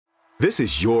This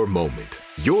is your moment,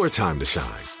 your time to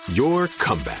shine, your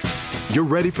comeback. You're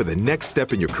ready for the next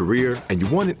step in your career, and you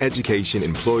want an education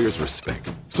employers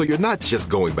respect. So you're not just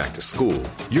going back to school,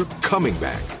 you're coming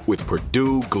back with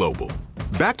Purdue Global.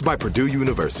 Backed by Purdue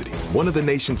University, one of the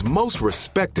nation's most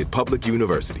respected public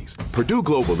universities, Purdue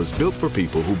Global is built for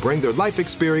people who bring their life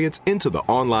experience into the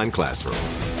online classroom.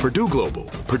 Purdue Global,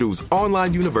 Purdue's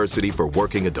online university for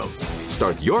working adults.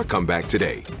 Start your comeback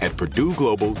today at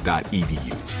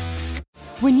purdueglobal.edu.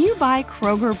 When you buy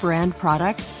Kroger brand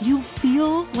products, you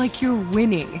feel like you're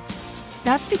winning.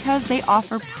 That's because they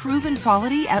offer proven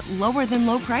quality at lower than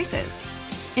low prices.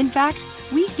 In fact,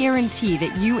 we guarantee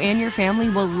that you and your family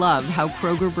will love how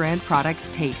Kroger brand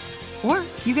products taste, or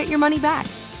you get your money back.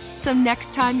 So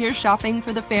next time you're shopping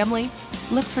for the family,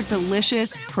 look for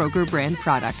delicious Kroger brand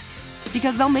products,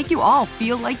 because they'll make you all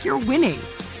feel like you're winning.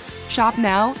 Shop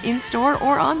now, in-store,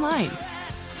 or online.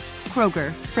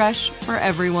 Kroger, fresh for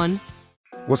everyone.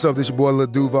 What's up, this your boy Lil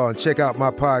Duval, and check out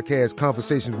my podcast,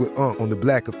 Conversations with Unc, on the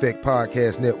Black Effect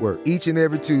Podcast Network. Each and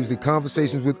every Tuesday,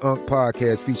 Conversations with Unc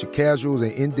podcast feature casuals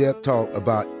and in-depth talk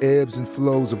about ebbs and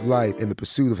flows of life and the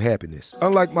pursuit of happiness.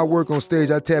 Unlike my work on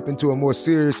stage, I tap into a more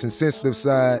serious and sensitive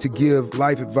side to give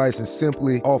life advice and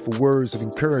simply offer words of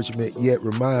encouragement, yet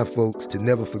remind folks to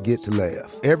never forget to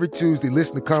laugh. Every Tuesday,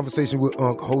 listen to Conversations with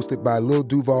Unc, hosted by Lil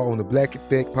Duval on the Black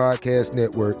Effect Podcast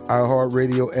Network,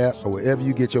 iHeartRadio app, or wherever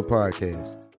you get your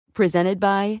podcasts. Presented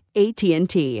by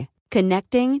AT&T.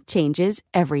 Connecting changes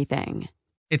everything.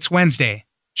 It's Wednesday,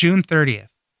 June 30th.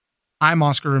 I'm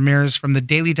Oscar Ramirez from the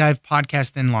Daily Dive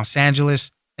podcast in Los Angeles,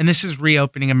 and this is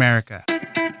Reopening America.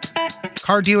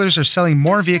 Car dealers are selling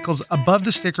more vehicles above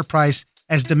the sticker price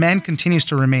as demand continues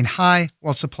to remain high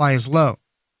while supply is low.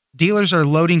 Dealers are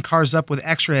loading cars up with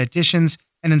extra additions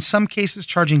and in some cases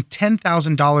charging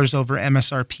 $10,000 over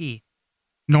MSRP.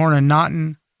 Nora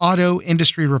Naughton, auto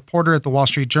industry reporter at the Wall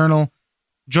Street Journal,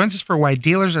 joins us for why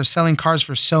dealers are selling cars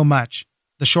for so much.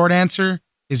 The short answer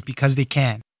is because they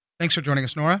can. Thanks for joining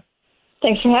us, Nora.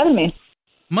 Thanks for having me.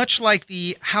 Much like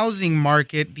the housing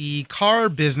market, the car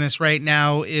business right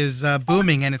now is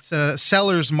booming, and it's a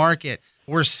seller's market.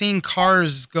 We're seeing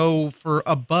cars go for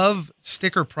above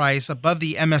sticker price, above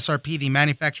the MSRP, the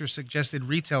manufacturer suggested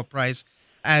retail price,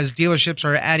 as dealerships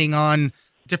are adding on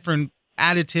different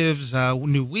additives,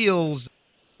 new wheels,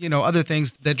 other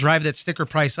things that drive that sticker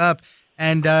price up.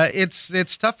 And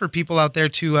it's tough for people out there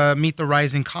to meet the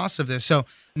rising costs of this. So,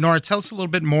 Nora, tell us a little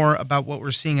bit more about what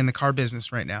we're seeing in the car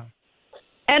business right now.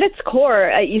 At its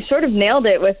core, you sort of nailed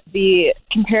it with the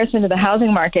comparison to the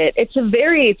housing market. It's a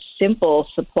very simple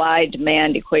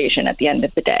supply-demand equation at the end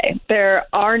of the day. There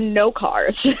are no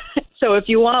cars. So if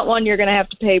you want one, you're going to have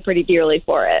to pay pretty dearly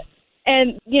for it.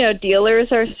 And, dealers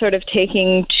are sort of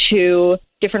taking two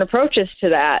different approaches to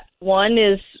that. One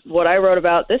is what I wrote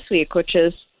about this week, which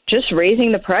is just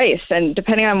raising the price. And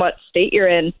depending on what state you're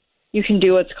in, you can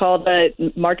do what's called a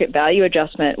market value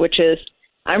adjustment, which is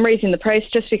I'm raising the price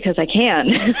just because I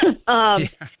can.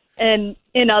 And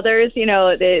in others,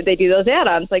 they do those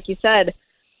add-ons, like you said.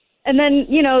 And then,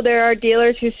 there are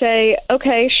dealers who say,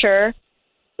 okay, sure,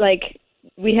 like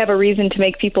we have a reason to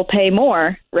make people pay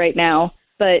more right now,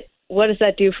 but what does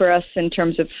that do for us in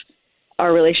terms of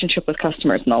our relationship with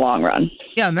customers in the long run?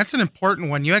 Yeah, and that's an important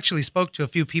one. You actually spoke to a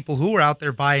few people who were out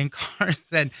there buying cars,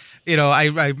 and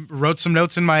I wrote some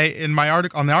notes in my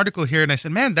article on the article here, and I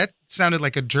said, man, that sounded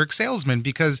like a jerk salesman,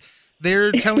 because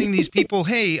they're telling these people,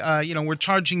 hey, we're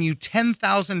charging you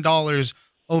 $10,000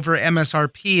 over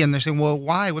MSRP, and they're saying, well,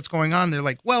 why? What's going on? They're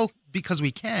like, well, because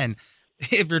we can.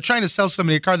 If you're trying to sell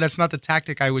somebody a car, that's not the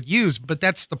tactic I would use. But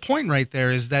that's the point right there,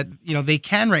 is that, they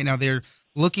can right now. They're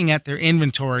looking at their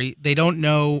inventory. They don't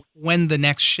know when the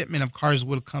next shipment of cars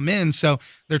will come in. So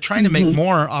they're trying to make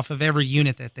more off of every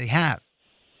unit that they have.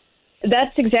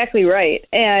 That's exactly right.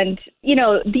 And,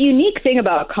 the unique thing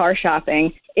about car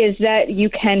shopping is that you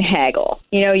can haggle.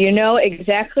 You know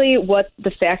exactly what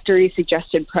the factory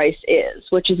suggested price is,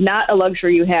 which is not a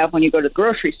luxury you have when you go to the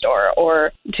grocery store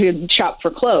or to shop for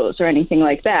clothes or anything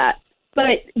like that.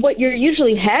 But what you're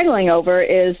usually haggling over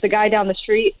is the guy down the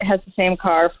street has the same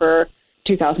car for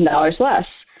 $2,000 less.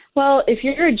 Well, if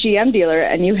you're a GM dealer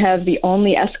and you have the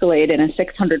only Escalade in a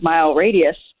 600-mile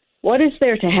radius, what is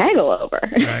there to haggle over?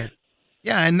 Right.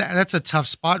 Yeah, and that's a tough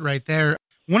spot right there.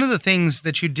 One of the things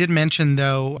that you did mention,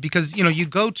 though, because, you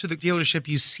go to the dealership,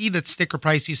 you see that sticker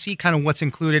price, you see kind of what's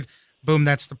included, boom,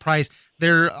 that's the price.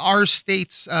 There are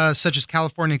states such as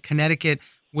California and Connecticut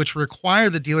which require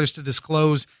the dealers to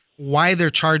disclose why they're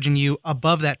charging you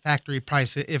above that factory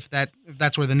price, if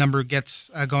that's where the number gets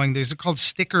going. There's called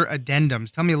sticker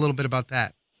addendums. Tell me a little bit about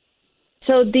that.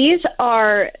 So these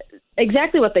are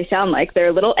exactly what they sound like.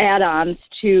 They're little add-ons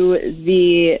to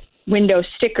the window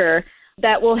sticker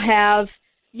that will have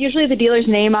usually the dealer's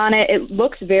name on it. It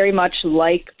looks very much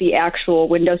like the actual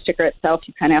window sticker itself.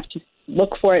 You kind of have to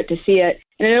look for it to see it.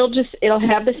 And it'll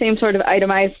have the same sort of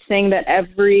itemized thing that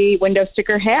every window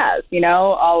sticker has,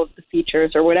 all of the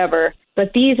features or whatever.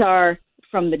 But these are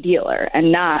from the dealer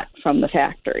and not from the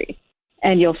factory.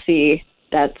 And you'll see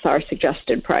that's our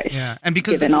suggested price. Yeah, and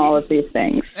because given all of these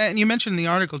things. And you mentioned in the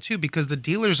article too, because the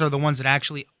dealers are the ones that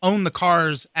actually own the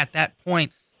cars at that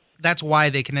point. That's why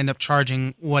they can end up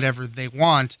charging whatever they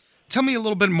want. Tell me a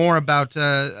little bit more about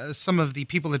some of the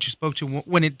people that you spoke to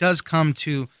when it does come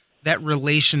to that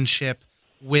relationship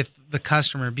with the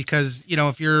customer. Because,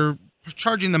 if you're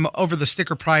charging them over the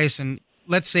sticker price and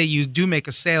let's say you do make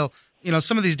a sale,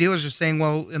 some of these dealers are saying,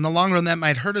 well, in the long run, that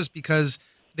might hurt us because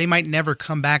they might never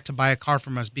come back to buy a car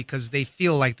from us because they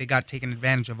feel like they got taken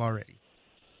advantage of already.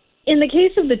 In the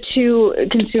case of the two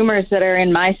consumers that are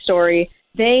in my story,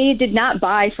 they did not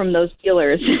buy from those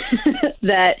dealers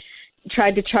that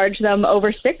tried to charge them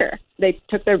over sticker. They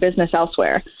took their business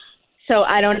elsewhere. So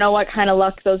I don't know what kind of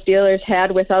luck those dealers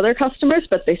had with other customers,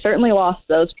 but they certainly lost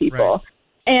those people.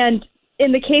 Right. And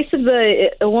in the case of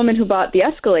the woman who bought the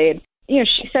Escalade,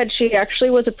 she said she actually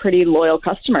was a pretty loyal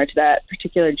customer to that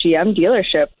particular GM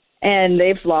dealership, and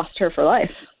they've lost her for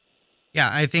life. Yeah,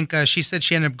 I think she said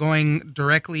she ended up going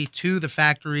directly to the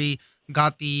factory,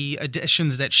 got the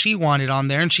additions that she wanted on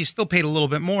there, and she still paid a little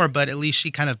bit more, but at least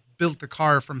she kind of built the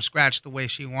car from scratch the way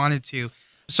she wanted to.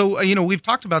 So, we've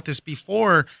talked about this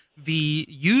before. The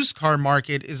used car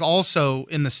market is also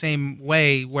in the same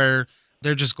way where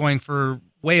they're just going for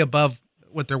way above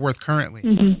what they're worth currently.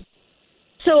 Mm-hmm.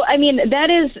 So, that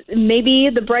is maybe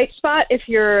the bright spot if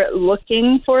you're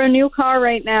looking for a new car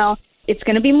right now. It's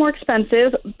going to be more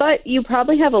expensive, but you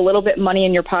probably have a little bit money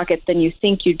in your pocket than you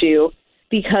think you do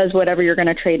because whatever you're going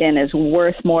to trade in is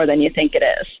worth more than you think it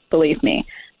is, believe me.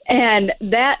 And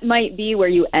that might be where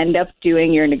you end up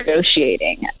doing your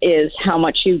negotiating, is how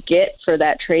much you get for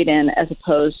that trade-in as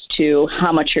opposed to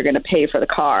how much you're going to pay for the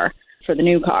car, for the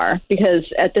new car. Because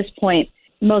at this point,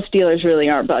 most dealers really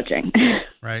aren't budging.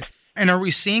 Right. And are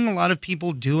we seeing a lot of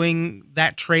people doing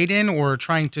that trade-in or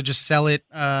trying to just sell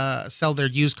their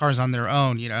used cars on their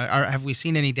own? Have we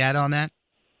seen any data on that?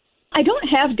 I don't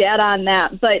have data on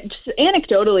that, but just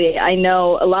anecdotally, I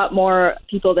know a lot more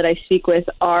people that I speak with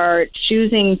are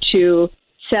choosing to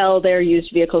sell their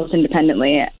used vehicles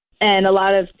independently. And a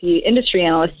lot of the industry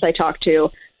analysts I talk to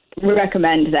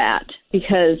recommend that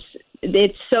because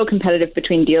it's so competitive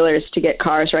between dealers to get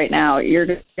cars right now. You're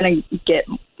going to get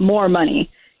more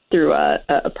money through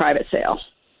a private sale.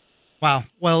 Wow.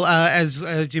 Well, as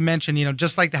you mentioned,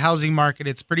 just like the housing market,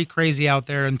 it's pretty crazy out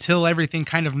there. Until everything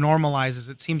kind of normalizes,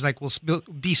 it seems like we'll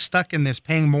be stuck in this,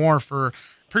 paying more for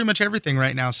pretty much everything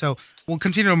right now. So we'll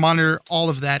continue to monitor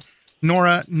all of that.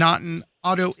 Nora Naughton,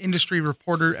 auto industry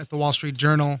reporter at the Wall Street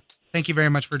Journal. Thank you very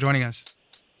much for joining us.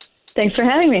 Thanks for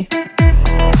having me.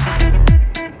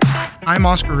 I'm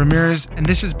Oscar Ramirez, and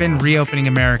this has been Reopening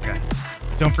America.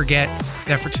 Don't forget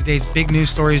that for today's big news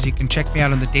stories, you can check me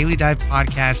out on the Daily Dive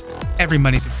podcast every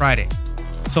Monday through Friday.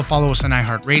 So follow us on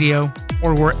iHeartRadio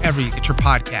or wherever you get your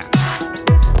podcasts.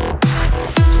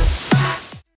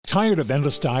 Tired of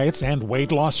endless diets and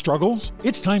weight loss struggles?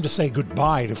 It's time to say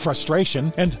goodbye to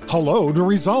frustration and hello to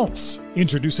results.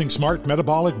 Introducing Smart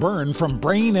Metabolic Burn from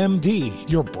Brain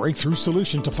MD, your breakthrough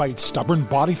solution to fight stubborn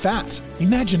body fat.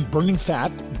 Imagine burning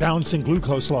fat, balancing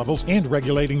glucose levels, and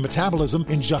regulating metabolism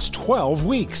in just 12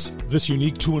 weeks. This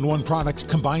unique 2-in-1 product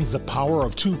combines the power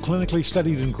of 2 clinically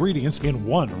studied ingredients in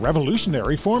one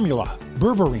revolutionary formula.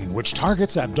 Berberine, which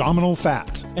targets abdominal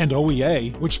fat, and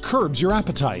OEA, which curbs your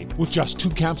appetite. With just 2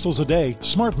 capsules a day,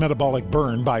 Smart Metabolic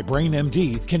Burn by Brain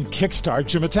MD can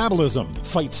kickstart your metabolism,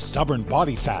 fight stubborn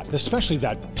body fat, especially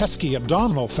that pesky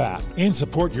abdominal fat, and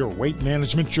support your weight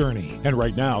management journey. And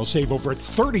right now, save over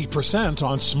 30%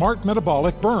 on Smart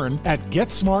Metabolic Burn at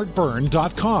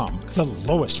GetSmartBurn.com. The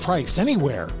lowest price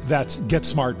anywhere. That's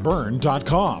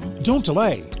GetSmartBurn.com. Don't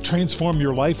delay. Transform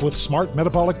your life with Smart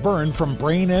Metabolic Burn from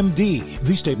Brain MD.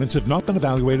 These statements have not been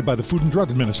evaluated by the Food and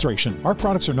Drug Administration. Our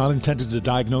products are not intended to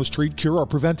diagnose, treat, cure, or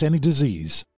prevent any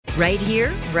disease. Right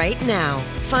here, right now.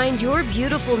 Find your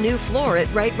beautiful new floor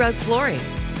at Right Rug Flooring.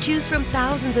 Choose from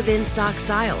thousands of in-stock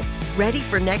styles, ready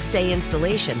for next day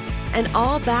installation, and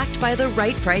all backed by the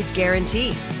right price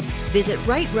guarantee. Visit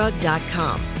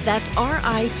rightrug.com. That's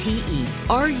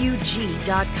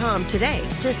RITERUG.com today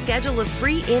to schedule a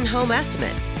free in-home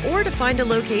estimate or to find a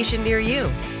location near you.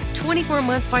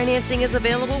 24-month financing is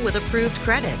available with approved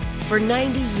credit. For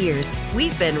 90 years,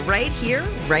 we've been right here,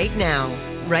 right now.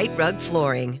 Right Rug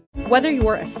Flooring. Whether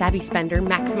you're a savvy spender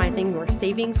maximizing your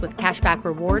savings with cashback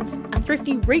rewards, a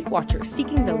thrifty rate watcher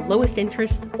seeking the lowest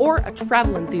interest, or a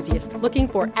travel enthusiast looking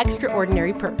for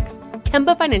extraordinary perks,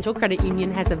 Kemba Financial Credit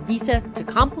Union has a visa to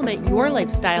complement your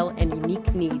lifestyle and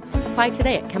unique needs. Apply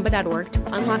today at Kemba.org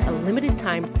to unlock a limited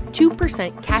time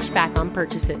 2% cash back on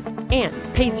purchases and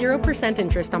pay 0%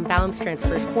 interest on balance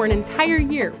transfers for an entire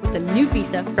year with a new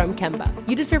visa from Kemba.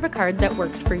 You deserve a card that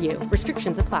works for you.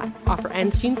 Restrictions apply. Offer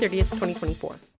ends June 30th, 2024.